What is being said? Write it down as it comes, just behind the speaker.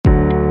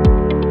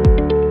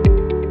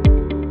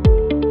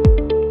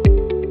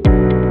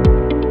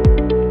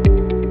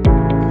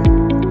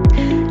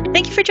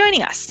for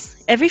joining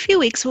us. Every few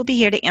weeks, we'll be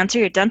here to answer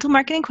your dental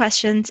marketing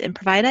questions and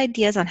provide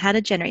ideas on how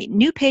to generate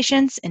new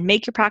patients and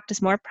make your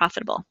practice more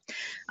profitable.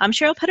 I'm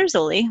Cheryl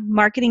Pederzoli,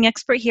 marketing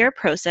expert here at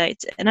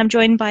ProSites, and I'm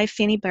joined by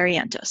Fanny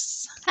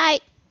Barrientos. Hi.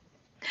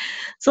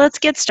 So let's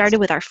get started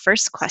with our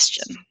first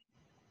question.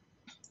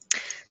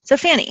 So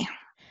Fanny,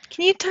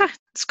 can you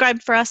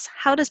describe for us,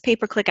 how does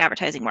pay-per-click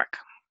advertising work?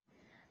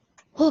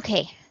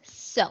 Okay,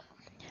 so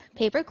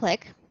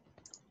pay-per-click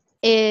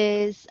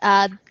is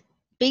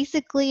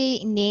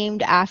basically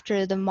named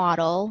after the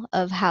model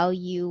of how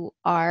you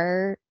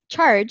are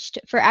charged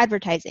for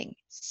advertising.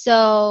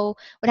 So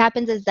what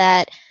happens is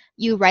that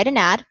you write an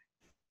ad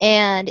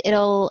and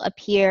it'll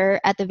appear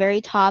at the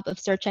very top of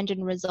search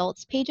engine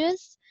results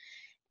pages.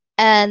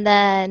 And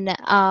then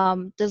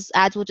those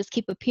ads will just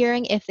keep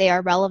appearing if they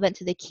are relevant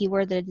to the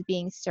keyword that is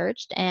being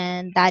searched,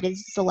 and that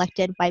is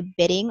selected by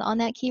bidding on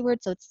that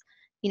keyword. So it's,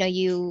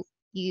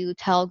 you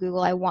tell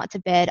Google, I want to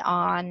bid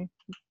on,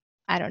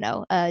 I don't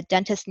know, a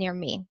dentist near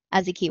me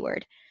as a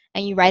keyword,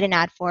 and you write an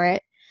ad for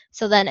it.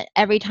 So then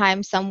every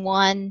time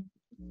someone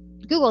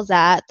Googles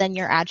that, then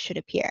your ad should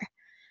appear.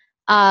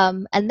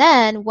 And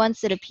then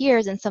once it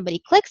appears and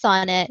somebody clicks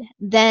on it,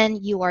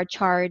 then you are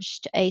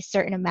charged a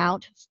certain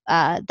amount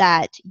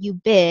that you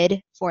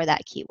bid for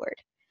that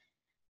keyword.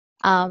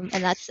 And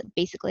that's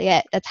basically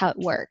it. That's how it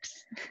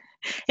works.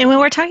 And when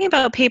we're talking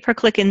about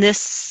pay-per-click in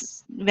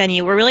this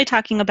venue, we're really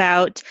talking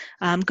about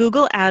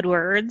Google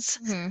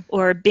AdWords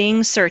or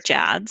Bing search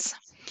ads.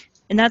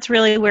 And that's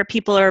really where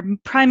people are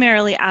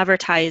primarily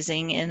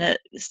advertising in a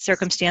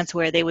circumstance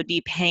where they would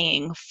be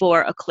paying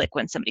for a click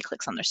when somebody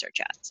clicks on their search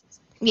ads.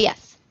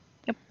 Yes.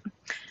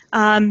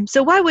 Yep.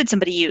 So why would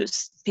somebody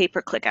use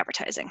pay-per-click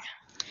advertising?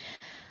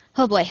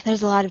 Oh boy,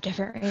 there's a lot of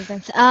different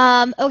reasons.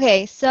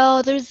 Okay,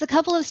 so there's a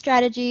couple of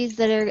strategies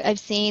that I've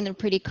seen are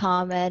pretty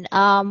common.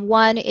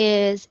 One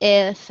is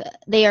if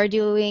they are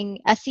doing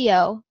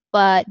SEO,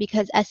 but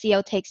because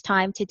SEO takes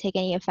time to take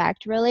any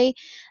effect, really,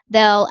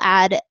 they'll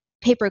add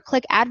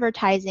pay-per-click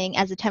advertising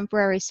as a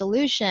temporary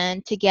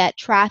solution to get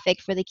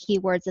traffic for the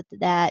keywords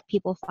that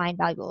people find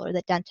valuable or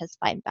that dentists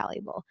find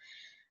valuable.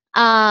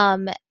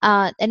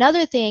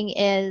 Another thing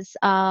is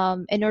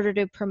in order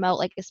to promote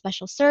like a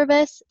special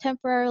service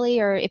temporarily,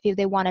 or if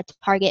they want to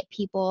target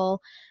people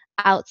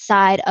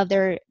outside of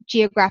their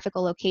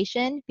geographical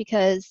location,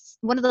 because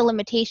one of the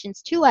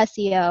limitations to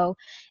SEO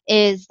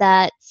is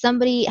that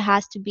somebody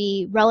has to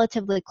be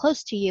relatively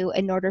close to you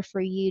in order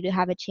for you to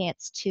have a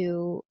chance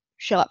to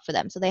show up for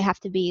them. So they have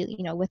to be,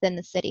 within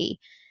the city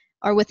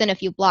or within a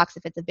few blocks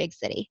if it's a big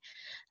city.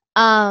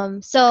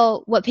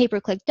 So what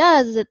pay-per-click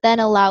does is it then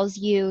allows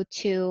you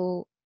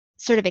to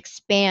sort of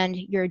expand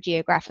your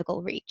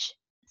geographical reach.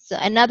 So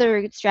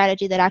another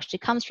strategy that actually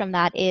comes from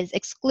that is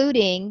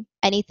excluding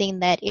anything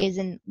that is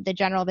in the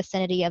general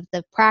vicinity of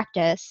the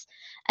practice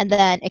and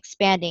then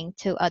expanding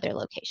to other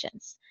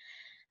locations.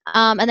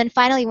 And then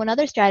finally, one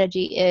other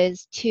strategy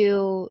is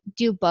to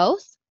do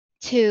both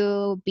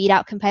to beat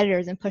out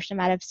competitors and push them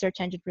out of search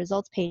engine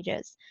results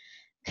pages.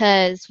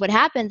 Because what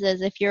happens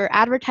is if you're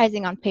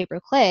advertising on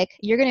pay-per-click,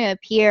 you're going to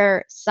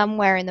appear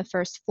somewhere in the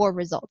first 4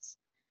 results.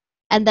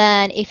 And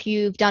then if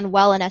you've done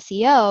well in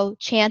SEO,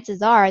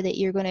 chances are that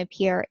you're going to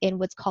appear in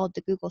what's called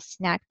the Google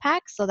Snack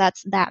Pack. So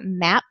that's that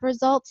map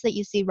results that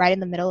you see right in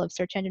the middle of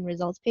search engine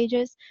results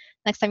pages.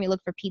 Next time you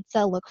look for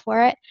pizza, look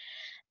for it.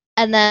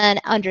 And then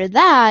under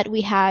that,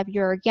 we have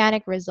your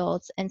organic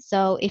results. And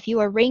so if you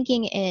are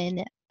ranking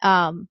in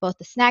both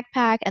the snack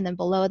pack and then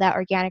below that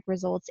organic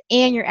results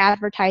and your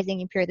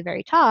advertising appear at the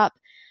very top,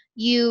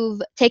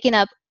 you've taken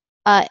up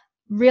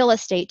real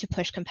estate to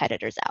push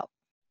competitors out.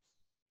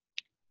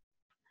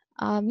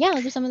 Yeah,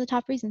 those are some of the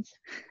top reasons.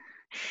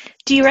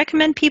 Do you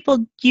recommend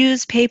people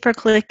use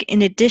pay-per-click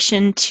in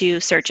addition to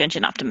search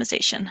engine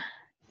optimization?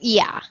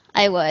 Yeah,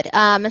 I would,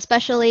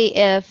 especially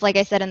if, like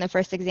I said in the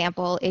first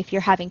example, if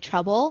you're having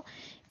trouble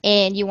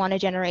and you want to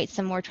generate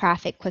some more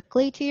traffic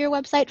quickly to your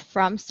website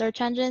from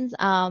search engines,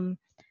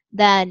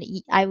 then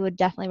I would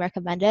definitely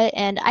recommend it.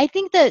 And I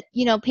think that,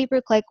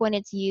 pay-per-click, when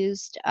it's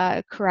used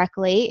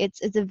correctly,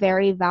 it's a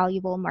very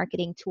valuable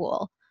marketing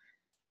tool.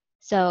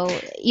 So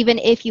even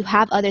if you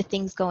have other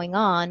things going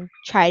on,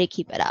 try to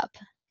keep it up.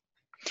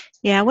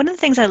 Yeah, one of the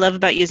things I love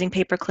about using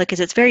pay-per-click is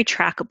it's very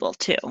trackable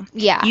too.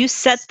 Yeah. You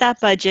set that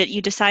budget,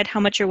 you decide how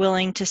much you're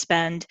willing to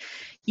spend,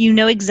 you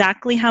know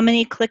exactly how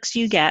many clicks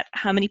you get,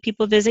 how many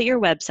people visit your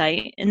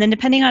website, and then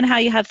depending on how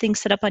you have things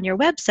set up on your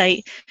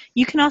website,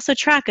 you can also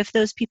track if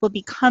those people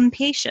become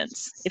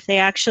patients. If they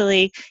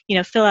actually,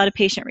 fill out a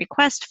patient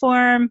request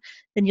form,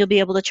 then you'll be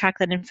able to track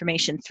that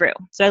information through.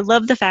 So I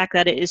love the fact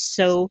that it is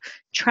so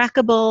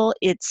trackable.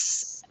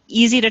 It's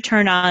easy to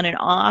turn on and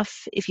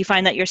off. If you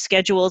find that your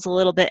schedule is a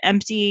little bit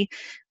empty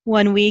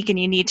one week and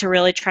you need to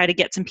really try to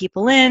get some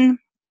people in,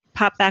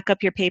 pop back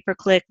up your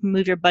pay-per-click,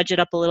 move your budget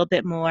up a little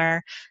bit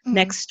more.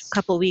 Next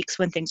couple weeks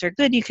when things are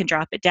good, you can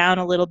drop it down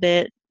a little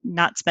bit,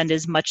 not spend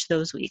as much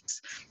those weeks.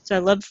 So I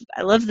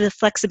love the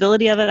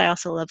flexibility of it. I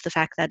also love the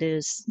fact that it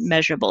is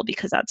measurable,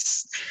 because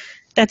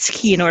that's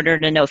key in order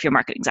to know if your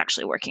marketing is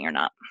actually working or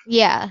not.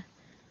 Yeah.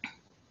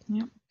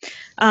 Yeah.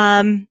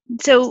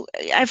 So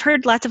I've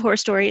heard lots of horror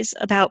stories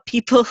about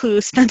people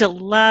who spend a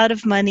lot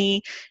of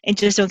money and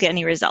just don't get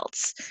any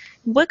results.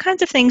 What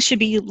kinds of things should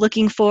be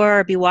looking for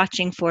or be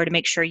watching for to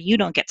make sure you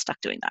don't get stuck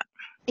doing that?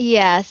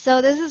 Yeah,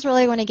 so this is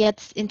really when it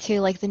gets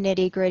into like the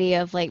nitty-gritty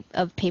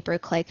of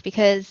pay-per-click,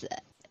 because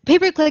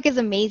pay-per-click is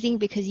amazing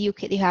because you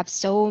have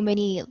so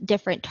many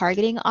different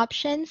targeting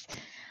options.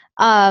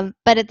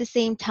 But at the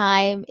same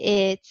time,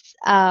 it's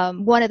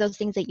one of those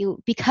things that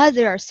because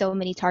there are so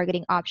many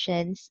targeting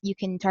options, you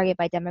can target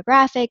by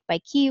demographic, by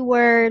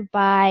keyword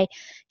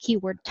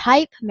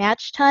type,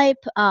 match type.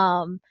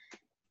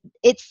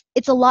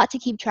 It's a lot to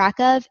keep track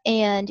of,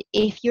 and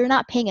if you're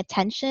not paying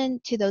attention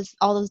to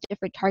all those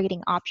different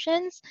targeting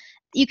options,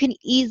 you can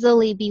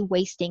easily be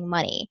wasting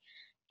money.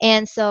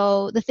 And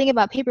so the thing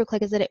about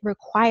pay-per-click is that it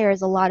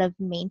requires a lot of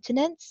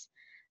maintenance,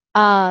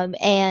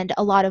 and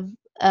a lot of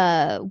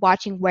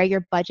watching where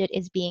your budget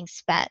is being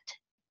spent.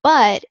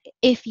 But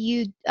if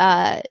you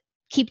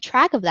keep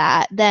track of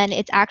that, then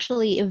it's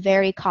actually a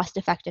very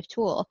cost-effective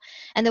tool.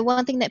 And the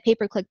one thing that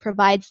pay-per-click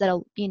provides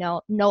that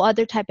no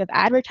other type of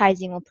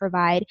advertising will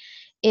provide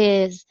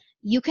is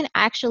you can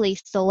actually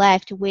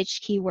select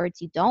which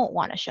keywords you don't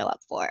want to show up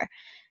for.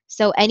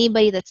 So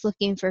anybody that's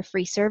looking for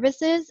free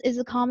services is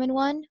a common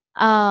one.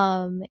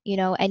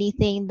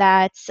 Anything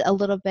that's a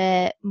little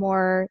bit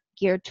more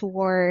geared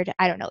toward,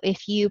 I don't know,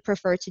 if you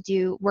prefer to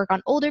do work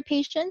on older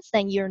patients,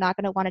 then you're not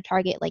going to want to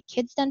target like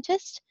kids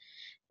dentist,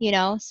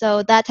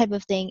 so that type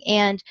of thing.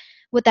 And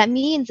what that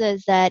means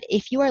is that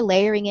if you are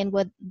layering in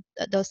with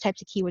those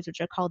types of keywords,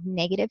 which are called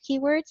negative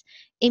keywords,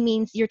 it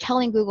means you're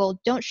telling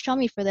Google, don't show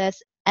me for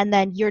this, and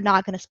then you're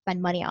not going to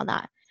spend money on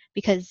that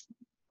because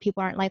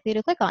people aren't likely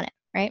to click on it,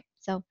 right?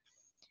 So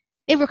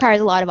it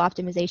requires a lot of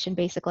optimization,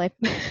 basically.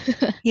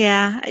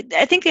 Yeah,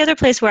 I think the other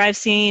place where I've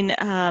seen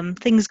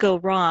things go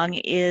wrong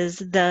is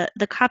the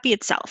copy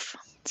itself.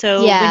 So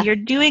when Yeah. you're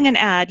doing an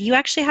ad, you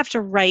actually have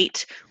to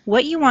write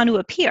what you want to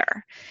appear.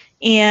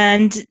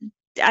 And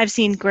I've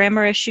seen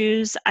grammar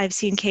issues. I've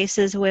seen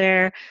cases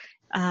where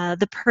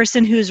the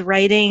person who's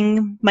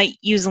writing might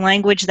use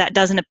language that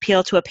doesn't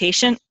appeal to a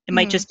patient. It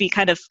might just be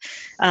kind of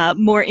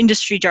more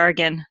industry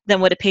jargon than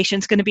what a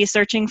patient's going to be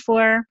searching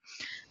for.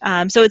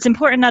 So it's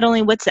important not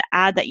only what's the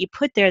ad that you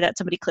put there that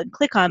somebody could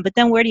click on, but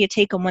then where do you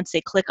take them once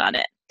they click on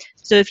it?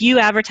 So if you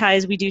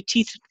advertise, we do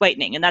teeth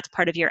whitening, and that's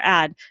part of your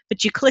ad,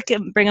 but you click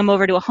and bring them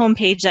over to a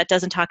homepage that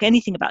doesn't talk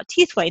anything about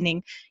teeth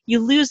whitening, you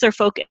lose their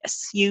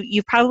focus.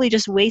 You probably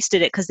just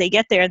wasted it because they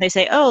get there and they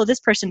say, oh, this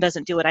person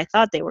doesn't do what I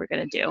thought they were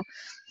going to do.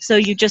 So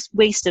you just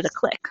wasted a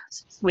click,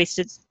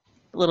 wasted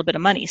a little bit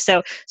of money.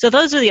 So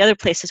those are the other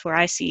places where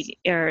I see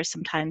errors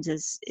sometimes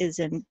is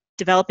in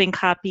developing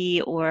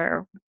copy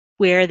or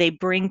where they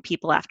bring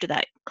people after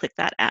that click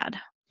that ad.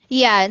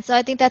 Yeah, and so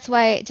I think that's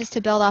why, just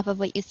to build off of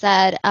what you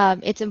said,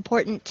 it's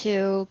important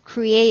to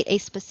create a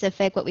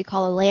specific, what we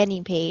call a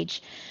landing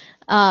page,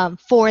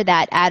 for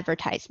that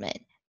advertisement,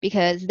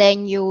 because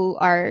then you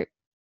are,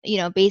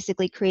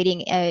 basically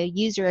creating a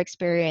user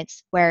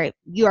experience where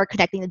you are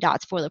connecting the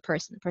dots for the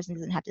person. The person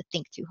doesn't have to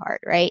think too hard,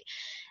 right?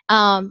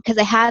 Because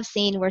I have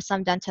seen where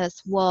some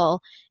dentists will,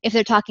 if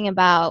they're talking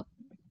about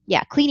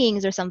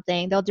cleanings or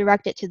something, they'll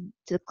direct it to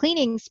the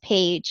cleanings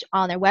page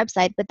on their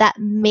website, but that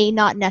may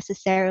not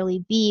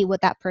necessarily be what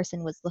that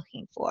person was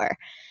looking for.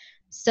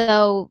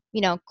 So,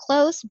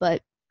 close,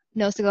 but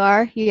no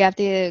cigar. You have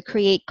to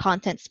create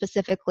content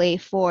specifically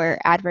for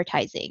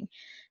advertising.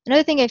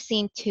 Another thing I've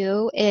seen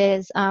too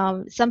is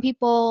some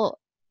people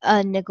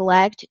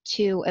neglect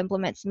to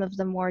implement some of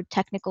the more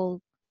technical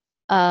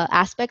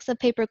aspects of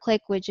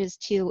pay-per-click, which is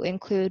to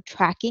include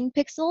tracking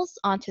pixels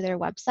onto their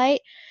website.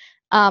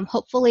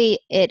 Hopefully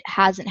it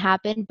hasn't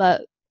happened,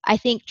 but I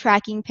think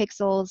tracking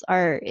pixels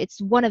it's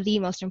one of the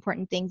most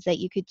important things that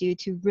you could do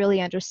to really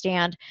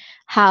understand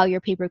how your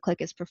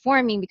pay-per-click is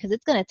performing, because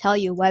it's going to tell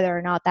you whether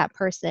or not that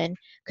person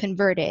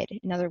converted,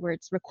 in other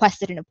words,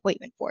 requested an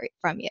appointment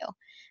from you.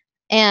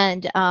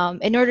 And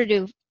in order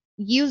to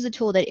use a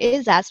tool that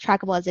is as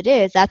trackable as it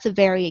is, that's a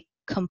very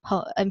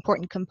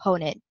important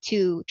component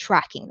to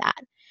tracking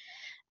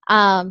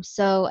that.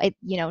 So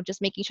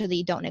just making sure that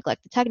you don't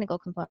neglect the technical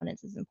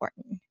components is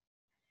important.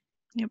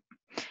 Yep.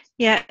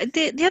 Yeah,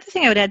 the other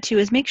thing I would add too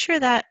is make sure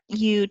that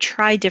you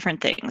try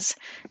different things.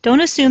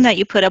 Don't assume that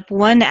you put up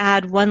one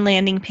ad, one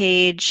landing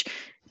page,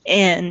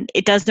 and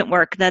it doesn't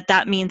work,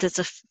 that means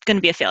it's going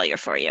to be a failure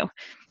for you.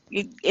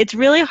 It's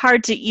really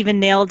hard to even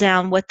nail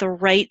down what the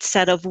right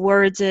set of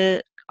words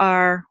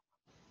are,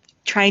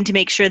 trying to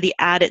make sure the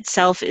ad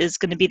itself is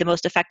going to be the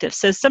most effective.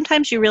 So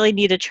sometimes you really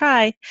need to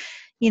try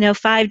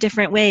 5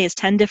 different ways,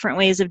 10 different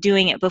ways of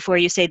doing it before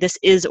you say this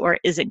is or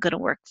isn't going to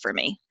work for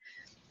me.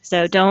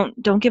 So don't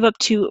give up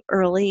too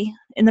early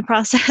in the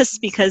process,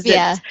 because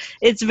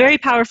it's a very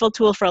powerful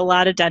tool for a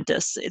lot of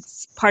dentists.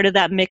 It's part of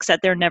that mix that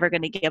they're never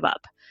going to give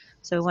up.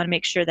 So we want to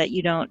make sure that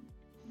you don't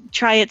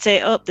try it,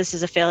 say, oh, this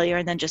is a failure,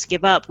 and then just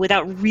give up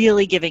without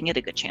really giving it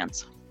a good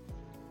chance.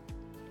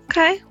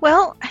 Okay,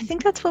 well, I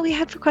think that's what we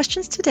had for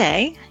questions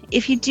today.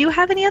 If you do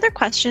have any other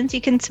questions,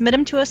 you can submit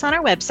them to us on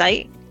our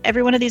website.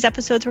 Every one of these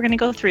episodes, we're going to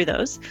go through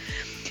those.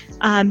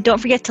 Don't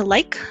forget to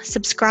like,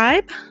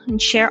 subscribe,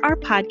 and share our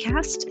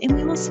podcast, and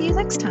we will see you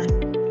next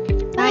time.